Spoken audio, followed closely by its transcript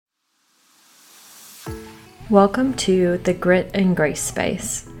Welcome to the Grit and Grace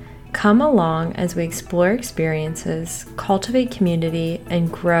Space. Come along as we explore experiences, cultivate community, and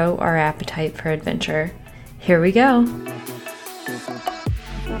grow our appetite for adventure. Here we go.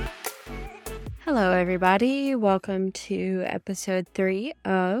 Hello, everybody. Welcome to episode 3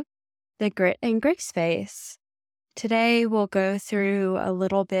 of the Grit and Grace Space. Today, we'll go through a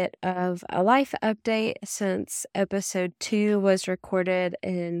little bit of a life update since episode 2 was recorded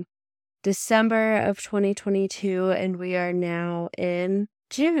in December of 2022, and we are now in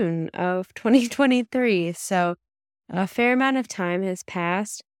June of 2023. So a fair amount of time has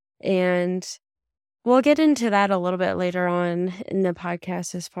passed, and we'll get into that a little bit later on in the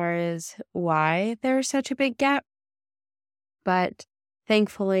podcast as far as why there's such a big gap. But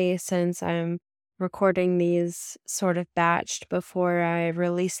thankfully, since I'm recording these sort of batched before I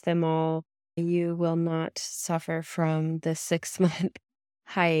release them all, you will not suffer from the 6-month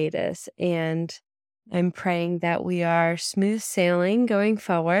hiatus, and I'm praying that we are smooth sailing going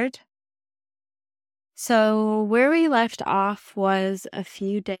forward. So where we left off was a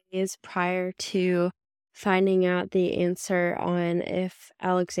few days prior to finding out the answer on if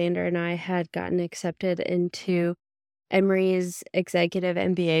Alexander and I had gotten accepted into Emory's executive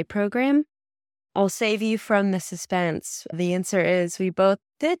MBA program. I'll save you from the suspense. The answer is we both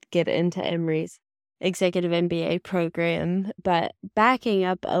did get into Emory's executive MBA program, but backing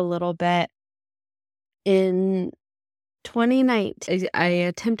up a little bit, in 2019, I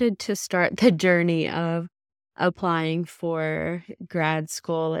attempted to start the journey of applying for grad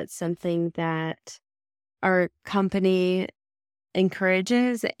school. It's something that our company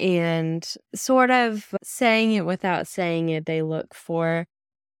encourages, and sort of saying it without saying it, they look for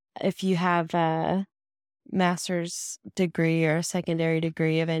if you have a master's degree or a secondary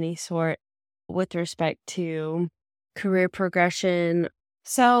degree of any sort with respect to career progression.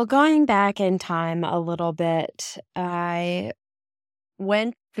 So going back in time a little bit, I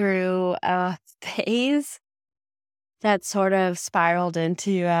went through a phase that sort of spiraled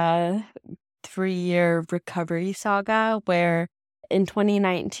into a 3-year recovery saga where in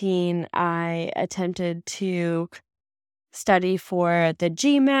 2019, I attempted to study for the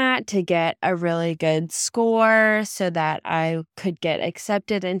GMAT to get a really good score so that I could get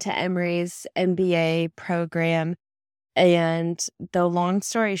accepted into Emory's MBA program. And the long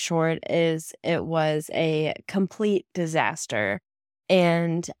story short is it was a complete disaster.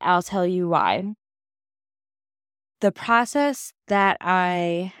 And I'll tell you why. The process that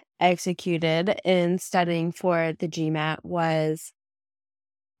I executed in studying for the GMAT was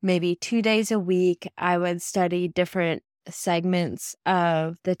maybe 2 days a week. I would study different segments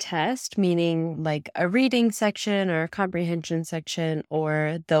of the test, meaning like a reading section or a comprehension section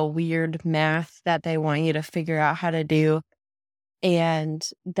or the weird math that they want you to figure out how to do. And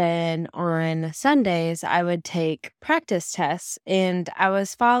then on Sundays, I would take practice tests, and I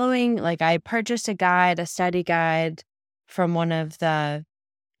was following, I purchased a study guide from one of the,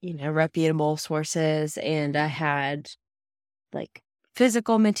 reputable sources, and I had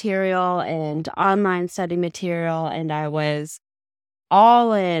physical material and online study material, and I was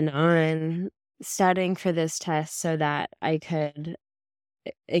all in on studying for this test so that I could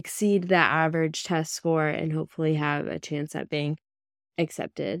exceed the average test score and hopefully have a chance at being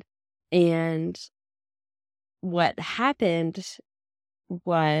accepted. And what happened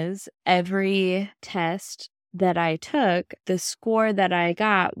was every test that I took, the score that I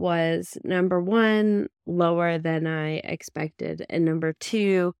got was number 1, lower than I expected, and number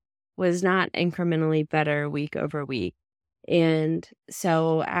 2 was not incrementally better week over week. And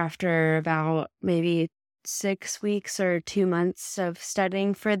so after about maybe 6 weeks or 2 months of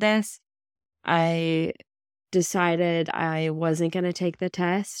studying for this, I decided I wasn't going to take the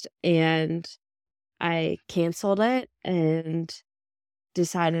test, and I canceled it and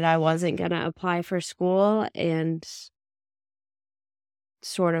decided I wasn't going to apply for school and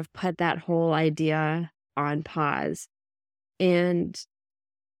sort of put that whole idea on pause. And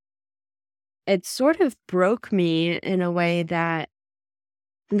it sort of broke me in a way that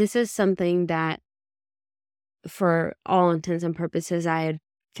this is something that, for all intents and purposes, I had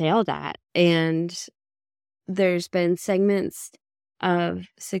failed at. And there's been segments of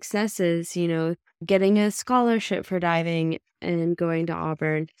successes, getting a scholarship for diving and going to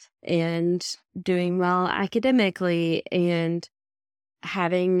Auburn and doing well academically and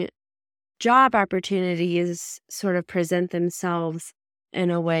having job opportunities sort of present themselves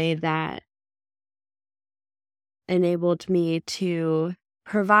in a way that enabled me to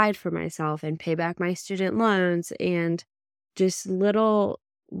provide for myself and pay back my student loans, and just little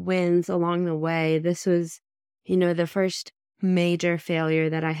wins along the way. This was, the first major failure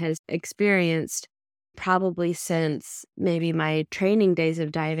that I had experienced probably since maybe my training days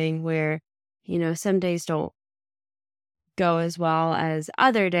of diving where, some days don't go as well as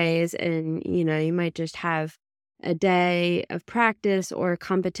other days. And, you might just have a day of practice or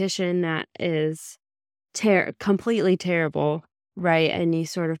competition that is completely terrible, right? And you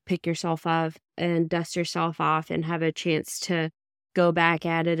sort of pick yourself up and dust yourself off and have a chance to go back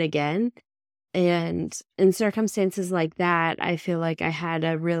at it again. And in circumstances like that, I feel like I had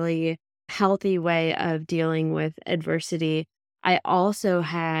a really healthy way of dealing with adversity. I also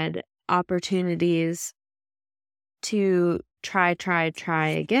had opportunities to try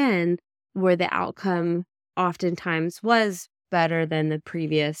again, where the outcome oftentimes was better than the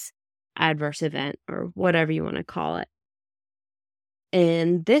previous adverse event or whatever you want to call it.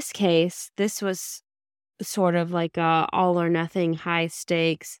 In this case, this was sort of like a all or nothing, high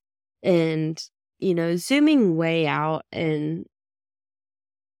stakes, and zooming way out, and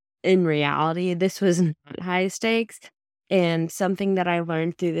in reality this was not high stakes. And something that I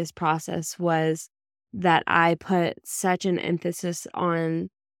learned through this process was that I put such an emphasis on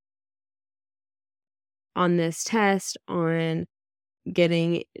this test, on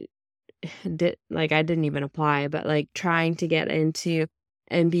getting like I didn't even apply, but like trying to get into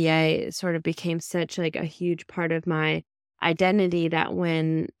MBA sort of became such like a huge part of my identity that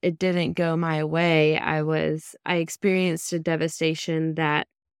when it didn't go my way, I experienced a devastation that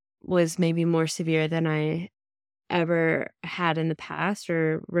was maybe more severe than I ever had in the past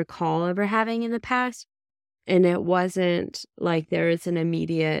or recall ever having in the past. And it wasn't like there was an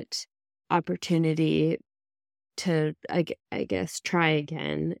immediate opportunity to, I guess, try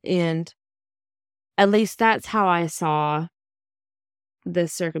again. And at least that's how I saw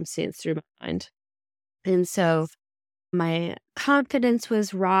this circumstance through my mind. And so my confidence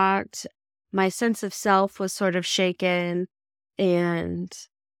was rocked. My sense of self was sort of shaken. And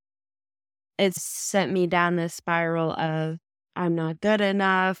it sent me down this spiral of, I'm not good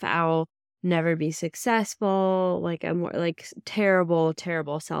enough. I'll never be successful. Like, I'm like terrible,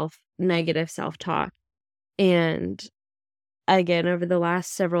 terrible negative self-talk. And again, over the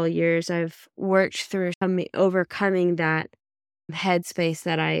last several years, I've worked through overcoming that headspace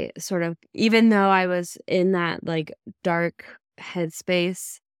that I sort of, even though I was in that like dark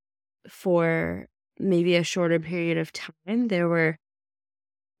headspace for maybe a shorter period of time,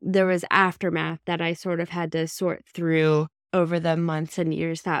 there was aftermath that I sort of had to sort through over the months and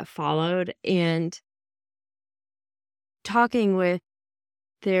years that followed. And talking with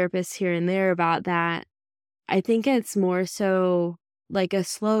therapists here and there about that, I think it's more so like a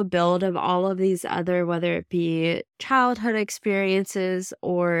slow build of all of these other, whether it be childhood experiences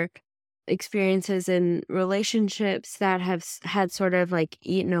or experiences in relationships that have had sort of like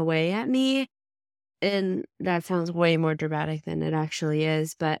eaten away at me. And that sounds way more dramatic than it actually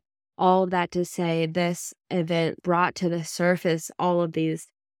is. But all of that to say, this event brought to the surface all of these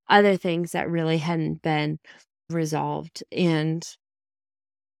other things that really hadn't been resolved. And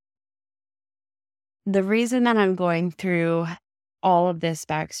the reason that I'm going through all of this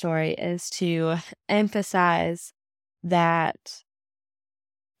backstory is to emphasize that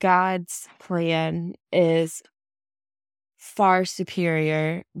God's plan is far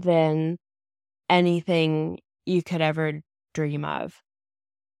superior than anything you could ever dream of.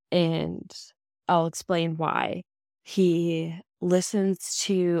 And I'll explain why. He listens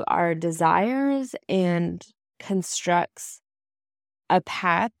to our desires and constructs a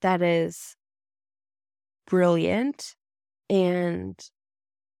path that is brilliant. And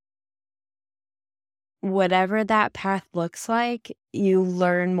whatever that path looks like, you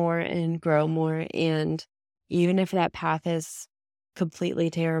learn more and grow more. And even if that path is completely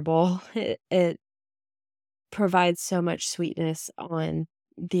terrible, it provides so much sweetness on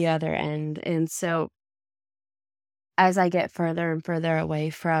the other end. And so as I get further and further away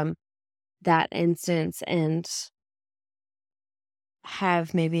from that instance and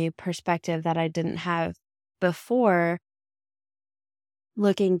have maybe a perspective that I didn't have before,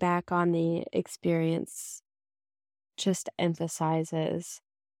 looking back on the experience just emphasizes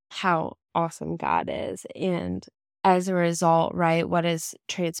how awesome God is. And as a result, right, what has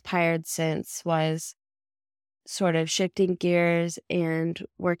transpired since was sort of shifting gears and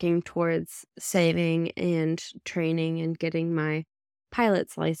working towards saving and training and getting my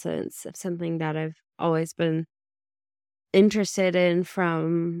pilot's license, something that I've always been interested in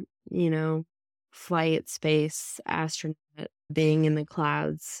from, flight, space, astronaut, being in the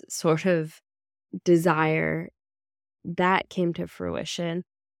clouds sort of desire that came to fruition.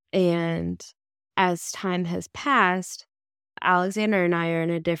 And as time has passed, Alexander and I are in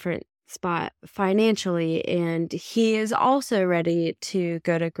a different spot financially, and he is also ready to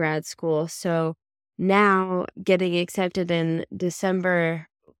go to grad school. So now getting accepted in December,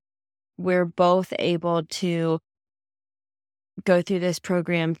 we're both able to go through this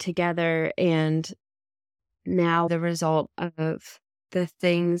program together. And now the result of the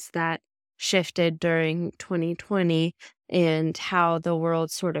things that shifted during 2020 and how the world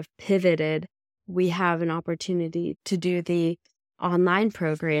sort of pivoted, we have an opportunity to do the online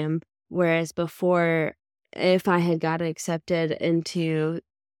program. Whereas before, if I had got accepted into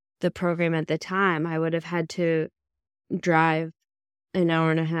the program at the time, I would have had to drive an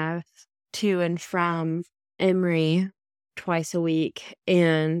hour and a half to and from Emory twice a week.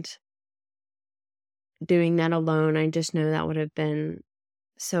 And doing that alone, I just know that would have been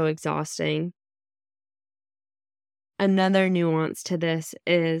so exhausting. Another nuance to this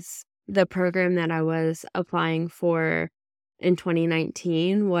is the program that I was applying for in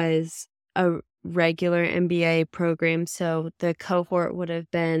 2019 was a regular MBA program. So the cohort would have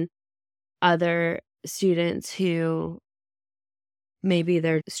been other students who maybe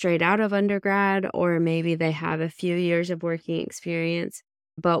they're straight out of undergrad, or maybe they have a few years of working experience.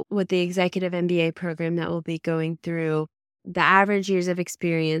 But with the executive MBA program that we'll be going through, the average years of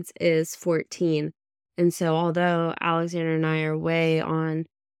experience is 14. And so although Alexander and I are way on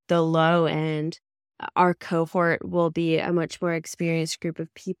the low end, our cohort will be a much more experienced group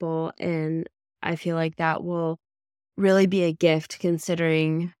of people. And I feel like that will really be a gift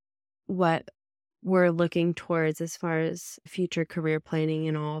considering what we're looking towards as far as future career planning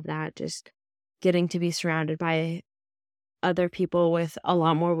and all of that. Just getting to be surrounded by other people with a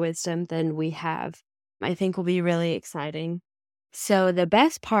lot more wisdom than we have, I think will be really exciting. So the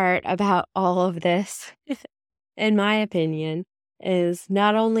best part about all of this, in my opinion, is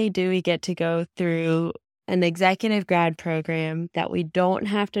not only do we get to go through an executive grad program that we don't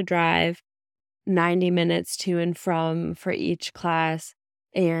have to drive 90 minutes to and from for each class,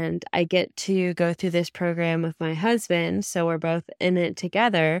 and I get to go through this program with my husband, so we're both in it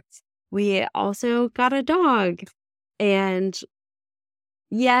together. We also got a dog. And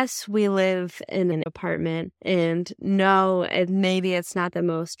yes, we live in an apartment, and no, maybe it's not the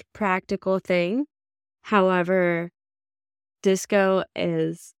most practical thing. However, Disco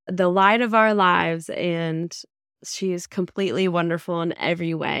is the light of our lives, and she is completely wonderful in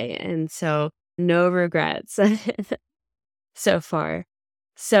every way. And so no regrets so far.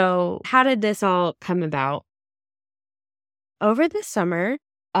 So how did this all come about? Over the summer,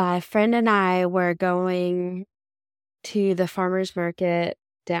 a friend and I were going to the farmer's market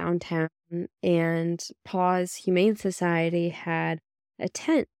downtown, and Paws Humane Society had a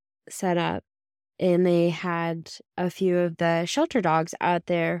tent set up, and they had a few of the shelter dogs out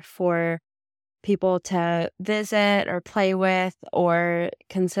there for people to visit or play with or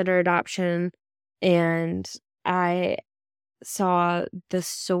consider adoption. And I saw the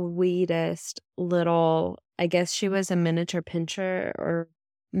sweetest little, I guess she was a miniature pinscher or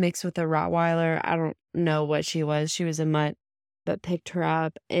mixed with a Rottweiler. I don't know what she was. She was a mutt, but picked her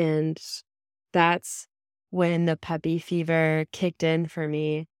up. And that's when the puppy fever kicked in for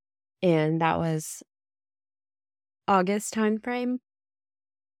me. And that was August timeframe.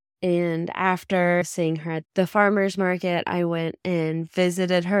 And after seeing her at the farmer's market, I went and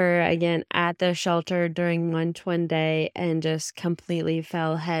visited her again at the shelter during lunch one day and just completely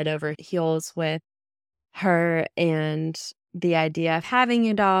fell head over heels with her and the idea of having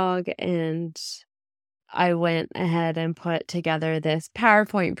a dog. And I went ahead and put together this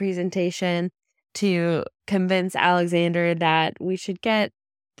PowerPoint presentation to convince Alexander that we should get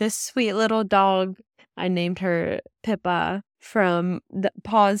this sweet little dog. I named her Pippa from the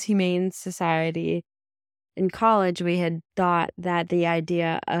Paws Humane Society. In college, we had thought that the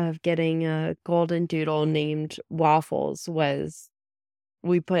idea of getting a golden doodle named Waffles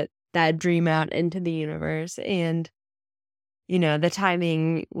we put that dream out into the universe. And, the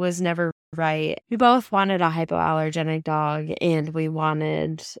timing was never right. We both wanted a hypoallergenic dog, and we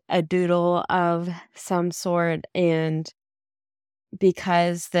wanted a doodle of some sort. And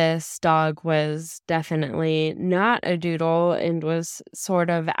because this dog was definitely not a doodle and was sort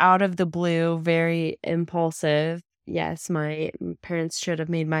of out of the blue, very impulsive. Yes, my parents should have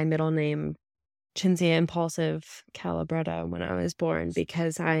made my middle name Chinzia Impulsive Calabretta when I was born,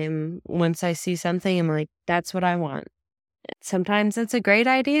 because once I see something, I'm like, that's what I want. Sometimes it's a great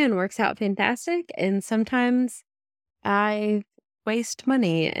idea and works out fantastic, and sometimes I waste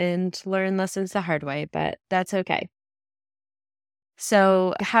money and learn lessons the hard way, but that's okay.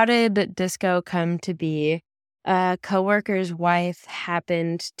 So how did Disco come to be? A coworker's wife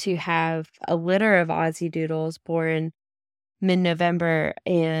happened to have a litter of Aussie Doodles born mid-November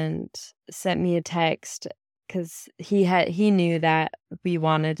and sent me a text because he knew that we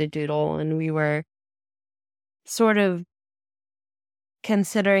wanted a doodle, and we were sort of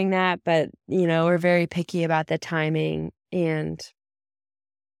considering that, but, we're very picky about the timing. And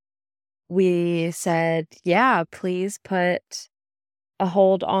we said, yeah, please put a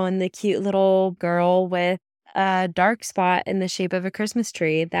hold on the cute little girl with a dark spot in the shape of a Christmas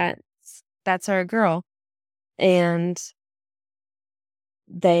tree. That's our girl. And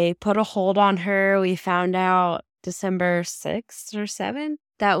they put a hold on her. We found out December 6th or 7th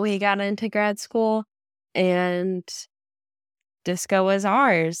that we got into grad school, and Disco was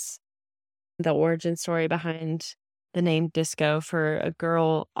ours. The origin story behind the name Disco for a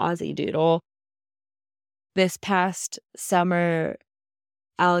girl Aussie Doodle. This past summer,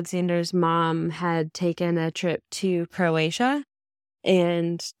 Alexander's mom had taken a trip to Croatia,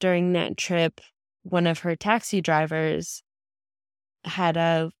 and during that trip, one of her taxi drivers had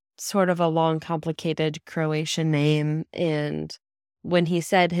a sort of a long, complicated Croatian name, and when he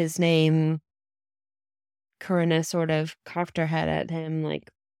said his name, Corinna sort of cocked her head at him like,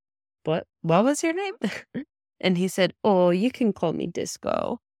 What was your name?" And he said, "Oh, you can call me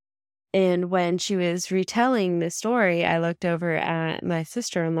Disco." And when she was retelling the story, I looked over at my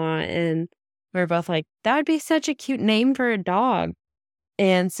sister-in-law, and we were both like, "That would be such a cute name for a dog."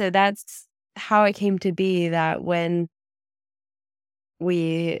 And so that's how it came to be that when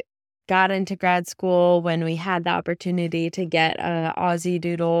we got into grad school, when we had the opportunity to get a Aussie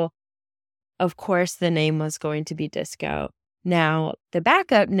Doodle, of course, the name was going to be Disco. Now, the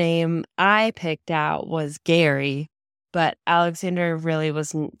backup name I picked out was Gary, but Alexander really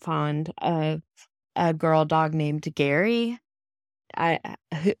wasn't fond of a girl dog named Gary.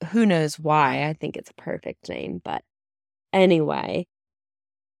 Who knows why? I think it's a perfect name, but anyway,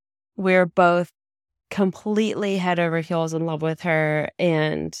 we're both completely head over heels in love with her,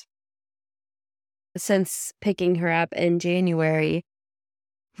 and since picking her up in January,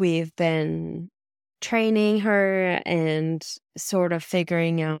 we've been training her and sort of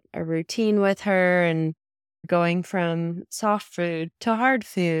figuring out a routine with her and going from soft food to hard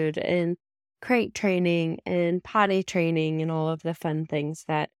food and crate training and potty training and all of the fun things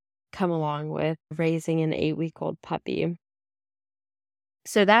that come along with raising an 8-week-old puppy.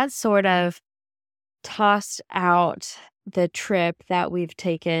 So that sort of tossed out the trip that we've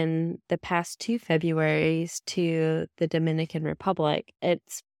taken the past 2 Februaries to the Dominican Republic.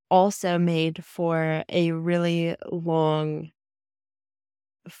 It's also made for a really long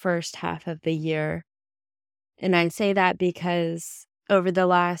first half of the year. And I say that because over the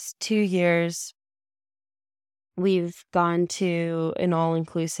last 2 years, we've gone to an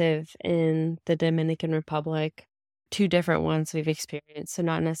all-inclusive in the Dominican Republic. 2 different ones we've experienced, so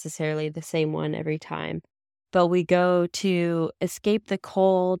not necessarily the same one every time. But we go to escape the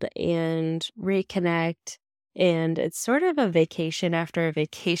cold and reconnect, and it's sort of a vacation after a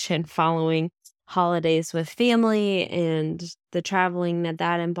vacation following holidays with family and the traveling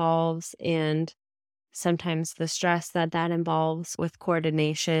that involves, and sometimes the stress that involves with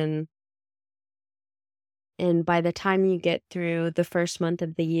coordination. And by the time you get through the first month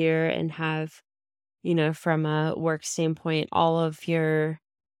of the year and have, from a work standpoint, all of your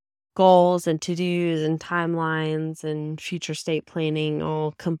goals and to-dos and timelines and future state planning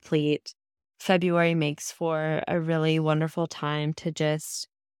all complete, February makes for a really wonderful time to just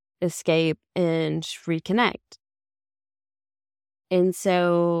escape and reconnect. And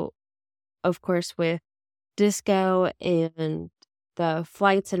so, of course, with Disco and the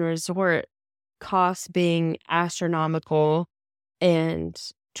flights and resort costs being astronomical and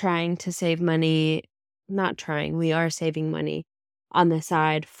trying to save money, not trying, we are saving money on the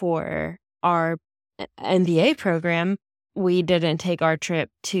side for our MBA program, we didn't take our trip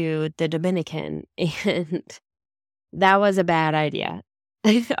to the Dominican, and that was a bad idea,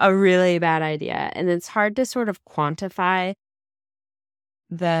 a really bad idea. And it's hard to sort of quantify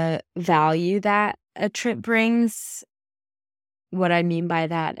the value that a trip brings. What I mean by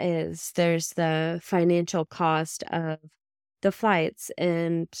that is there's the financial cost of the flights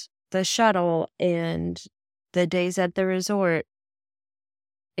and the shuttle and the days at the resort.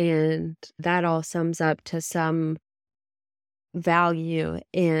 And that all sums up to some value.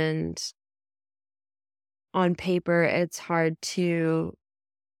 And on paper, it's hard to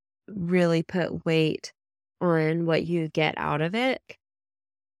really put weight on what you get out of it,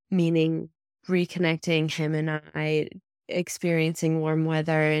 meaning reconnecting him and I, experiencing warm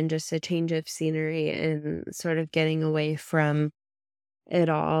weather and just a change of scenery and sort of getting away from it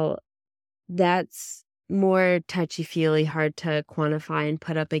all. That's more touchy-feely, hard to quantify and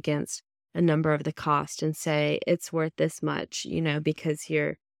put up against a number of the cost and say it's worth this much, because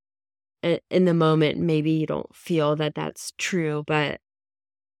you're in the moment, maybe you don't feel that that's true, but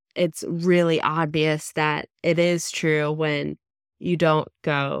it's really obvious that it is true when you don't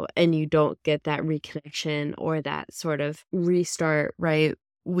go and you don't get that reconnection or that sort of restart, right?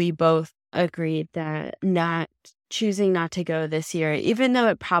 We both agreed that not choosing not to go this year, even though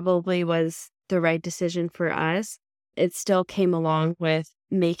it probably was the right decision for us, it still came along with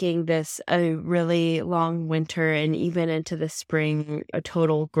making this a really long winter and even into the spring, a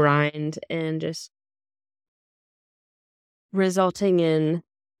total grind, and just resulting in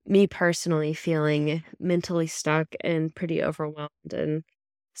me personally feeling mentally stuck and pretty overwhelmed and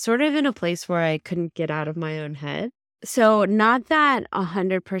sort of in a place where I couldn't get out of my own head. So, not that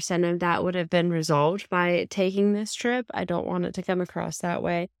 100% of that would have been resolved by taking this trip. I don't want it to come across that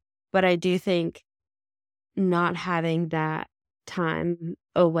way. But I do think not having that time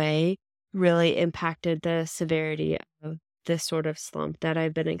away really impacted the severity of this sort of slump that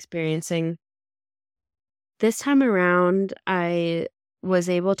I've been experiencing. This time around, I was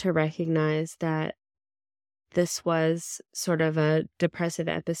able to recognize that this was sort of a depressive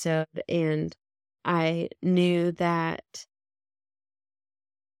episode, and I knew that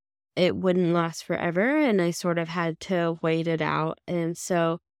it wouldn't last forever, and I sort of had to wait it out. And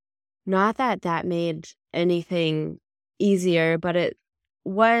so, not that that made anything easier, but it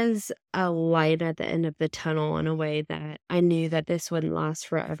was a light at the end of the tunnel in a way that I knew that this wouldn't last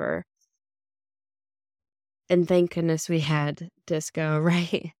forever. And thank goodness we had disco,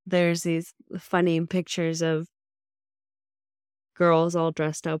 right? There's these funny pictures of girls all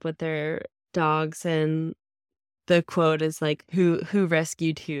dressed up with their dogs, and the quote is like, who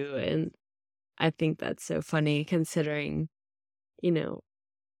rescued who? And I think that's so funny considering, you know,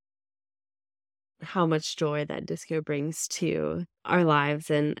 how much joy that disco brings to our lives,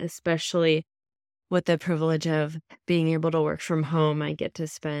 and especially with the privilege of being able to work from home, I get to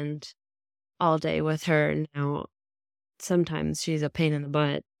spend all day with her now. Sometimes she's a pain in the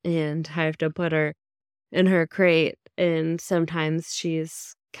butt and I have to put her in her crate, and sometimes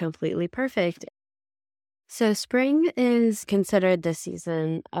she's completely perfect. So spring is considered the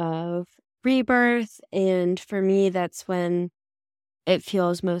season of rebirth, and for me that's when it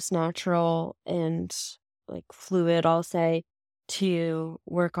feels most natural and like fluid, I'll say, to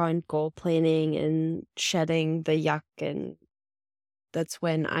work on goal planning and shedding the yuck, and that's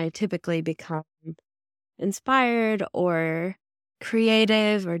when I typically become inspired or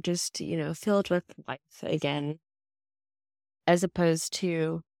creative or just, filled with life again, as opposed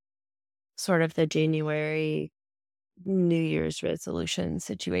to sort of the January New Year's resolution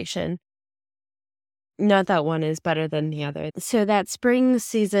situation. Not that one is better than the other. So that spring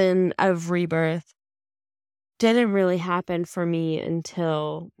season of rebirth didn't really happen for me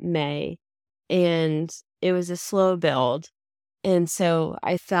until May, and it was a slow build. And so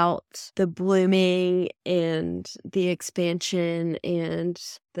I felt the blooming and the expansion and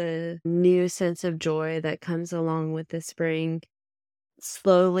the new sense of joy that comes along with the spring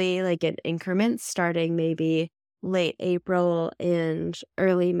slowly, like in increments, starting maybe late April and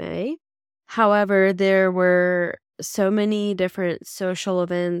early May. However, there were so many different social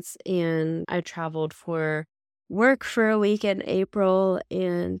events, and I traveled for work for a week in April,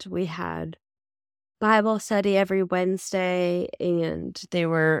 and we had Bible study every Wednesday, and they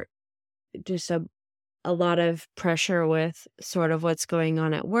were just a lot of pressure with sort of what's going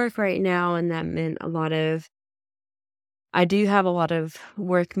on at work right now, and that meant I do have a lot of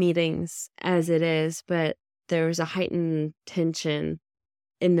work meetings as it is, but there was a heightened tension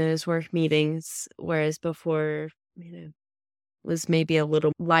in those work meetings, whereas before, was maybe a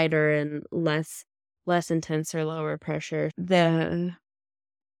little lighter and less intense or lower pressure. The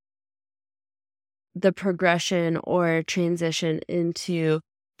progression or transition into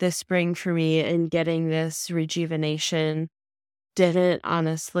the spring for me and getting this rejuvenation didn't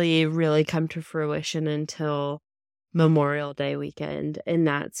honestly really come to fruition until Memorial Day weekend. And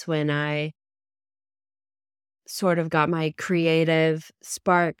that's when I sort of got my creative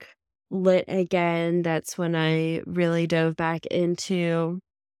spark lit again. That's when I really dove back into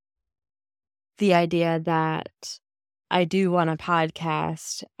the idea that I do want a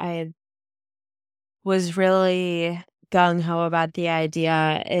podcast. I was really gung-ho about the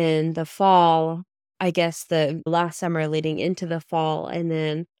idea in the fall, I guess the last summer leading into the fall, and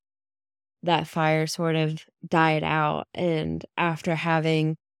then that fire sort of died out. And after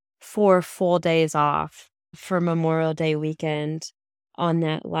having 4 full days off for Memorial Day weekend on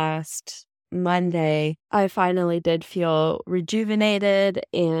that last Monday, I finally did feel rejuvenated,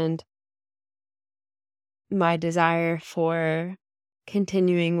 and my desire for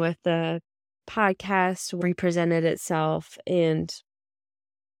continuing with the podcast represented itself, and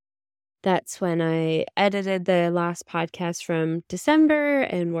That's when I edited the last podcast from December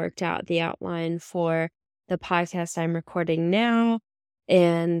and worked out the outline for the podcast I'm recording now,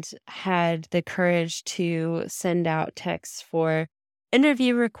 and had the courage to send out texts for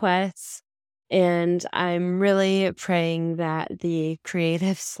interview requests. And I'm really praying that the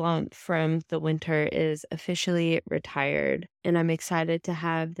creative slump from the winter is officially retired. And I'm excited to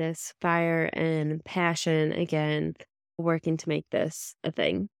have this fire and passion again, working to make this a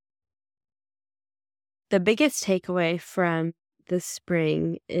thing. The biggest takeaway from the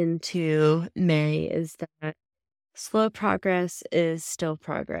spring into May is that slow progress is still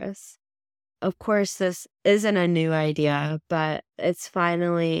progress. Of course, this isn't a new idea, but it's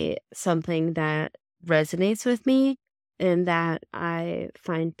finally something that resonates with me and that I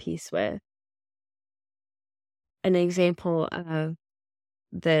find peace with. An example of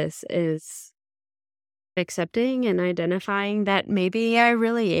this is accepting and identifying that maybe I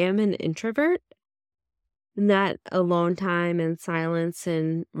really am an introvert, and that alone time and silence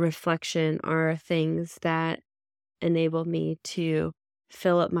and reflection are things that enable me to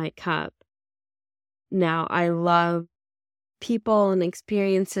fill up my cup. Now, I love people and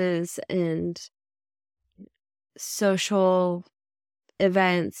experiences and social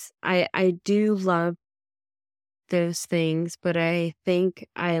events. I do love those things, but I think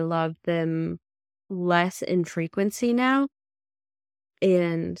I love them less in frequency now.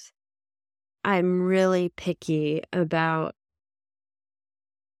 And I'm really picky about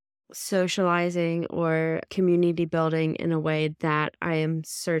socializing or community building in a way that I am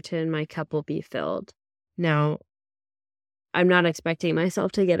certain my cup will be filled. Now, I'm not expecting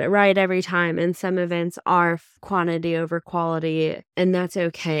myself to get it right every time, and some events are quantity over quality, and that's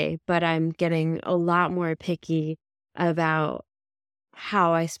okay, but I'm getting a lot more picky about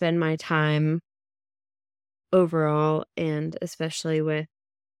how I spend my time overall, and especially with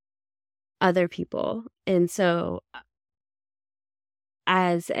other people. And so,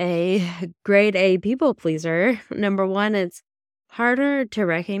 as a grade A people pleaser, number one, it's harder to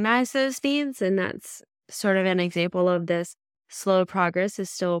recognize those needs, and that's sort of an example of this. Slow progress is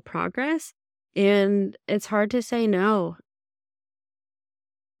still progress, and it's hard to say no.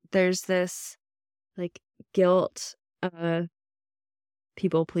 There's this like guilt of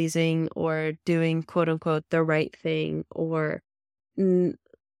people pleasing or doing quote unquote the right thing, or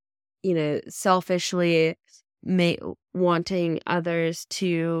selfishly wanting others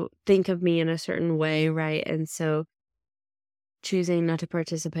to think of me in a certain way, right? And so choosing not to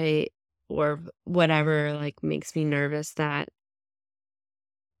participate or whatever makes me nervous that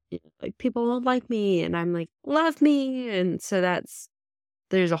people won't like me, and I'm like, love me. And so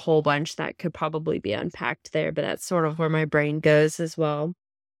there's a whole bunch that could probably be unpacked there, but that's sort of where my brain goes as well.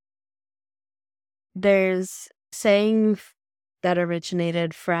 There's saying that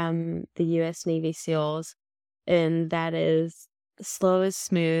originated from the US Navy SEALs, and that is slow is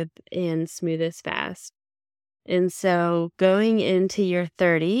smooth and smooth is fast. And so going into year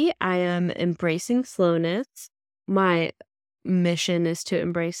 30, I am embracing slowness. My mission is to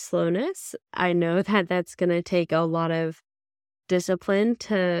embrace slowness. I know that that's going to take a lot of discipline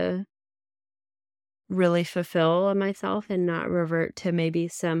to really fulfill myself and not revert to maybe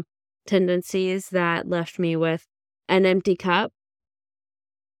some tendencies that left me with an empty cup.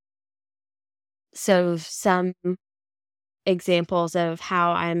 So some examples of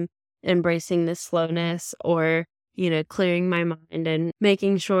how I'm embracing the slowness, or, clearing my mind and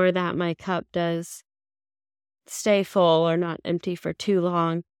making sure that my cup does stay full or not empty for too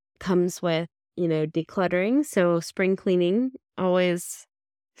long, comes with, decluttering. So spring cleaning, always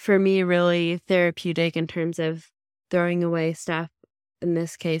for me really therapeutic in terms of throwing away stuff. In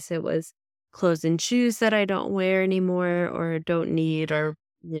this case, it was clothes and shoes that I don't wear anymore or don't need, or,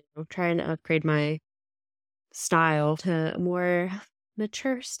 trying to upgrade my style to a more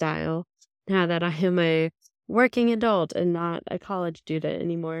mature style now that I am a working adult and not a college student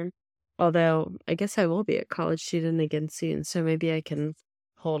anymore. Although I guess I will be a college student again soon, so maybe I can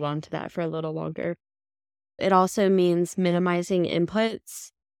hold on to that for a little longer. It also means minimizing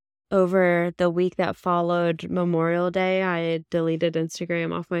inputs. Over the week that followed Memorial Day, I deleted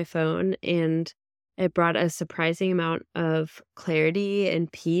Instagram off my phone, and it brought a surprising amount of clarity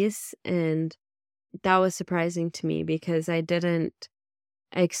and peace. And that was surprising to me because I didn't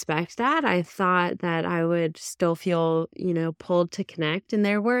expect that. I thought that I would still feel, pulled to connect. And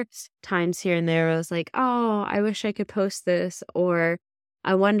there were times here and there I was like, oh, I wish I could post this, or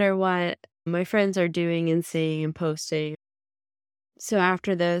I wonder what my friends are doing and seeing and posting. So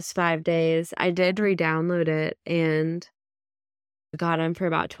after those 5 days, I did re-download it and got on for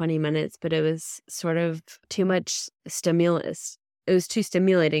about 20 minutes, but it was sort of too much stimulus it was too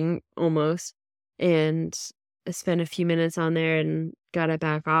stimulating almost. And I spent a few minutes on there and got it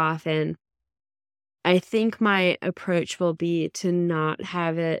back off. And I think my approach will be to not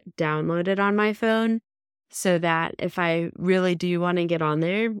have it downloaded on my phone so that if I really do want to get on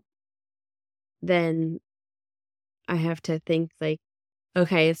there, then I have to think like,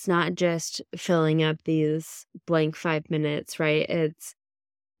 okay, it's not just filling up these blank 5 minutes, right? It's,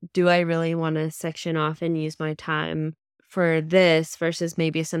 do I really want to section off and use my time for this versus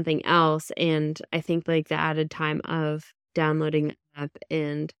maybe something else? And I think like the added time of downloading the app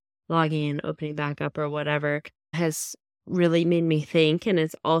and logging in, opening back up or whatever has really made me think. And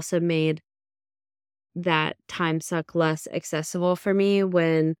it's also made that time suck less accessible for me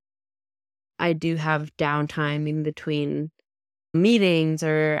when I do have downtime in between meetings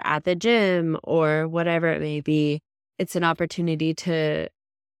or at the gym or whatever it may be. It's an opportunity to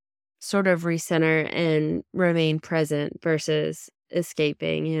sort of recenter and remain present versus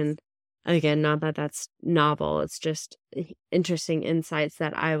escaping. And again, not that that's novel, it's just interesting insights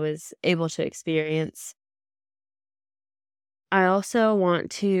that I was able to experience. I also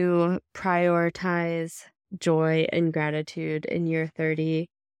want to prioritize joy and gratitude in year 30.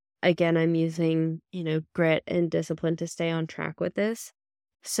 Again, I'm using, grit and discipline to stay on track with this.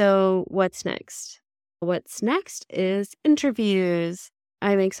 So, what's next? What's next is interviews.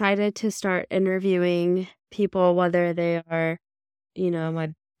 I'm excited to start interviewing people, whether they are,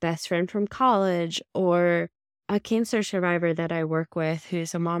 my best friend from college or a cancer survivor that I work with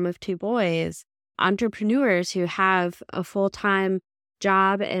who's a mom of 2 boys, entrepreneurs who have a full-time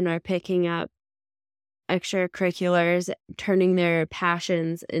job and are picking up extracurriculars, turning their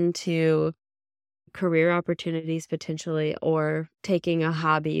passions into career opportunities potentially, or taking a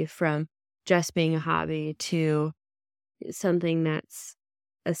hobby from just being a hobby to something that's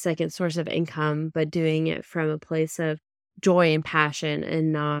a second source of income, but doing it from a place of joy and passion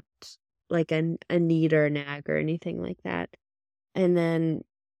and not like a need or a nag or anything like that. And then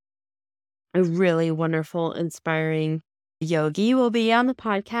a really wonderful, inspiring yogi will be on the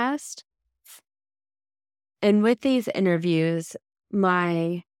podcast. And with these interviews,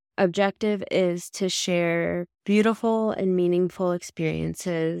 my objective is to share beautiful and meaningful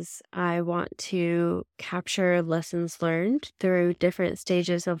experiences. I want to capture lessons learned through different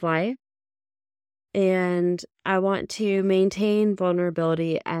stages of life. And I want to maintain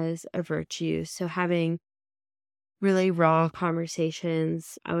vulnerability as a virtue. So having really raw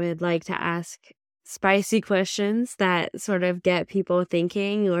conversations, I would like to ask spicy questions that sort of get people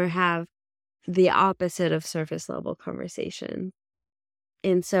thinking or have the opposite of surface level conversation.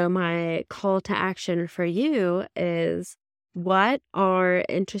 And so my call to action for you is, what are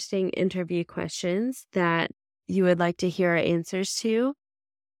interesting interview questions that you would like to hear answers to?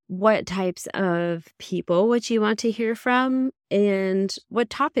 What types of people would you want to hear from? And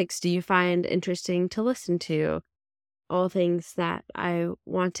what topics do you find interesting to listen to? All things that I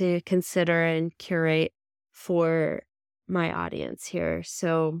want to consider and curate for my audience here.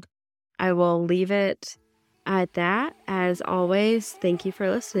 So I will leave it at that. As always, thank you for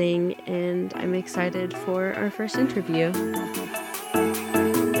listening, and I'm excited for our first interview.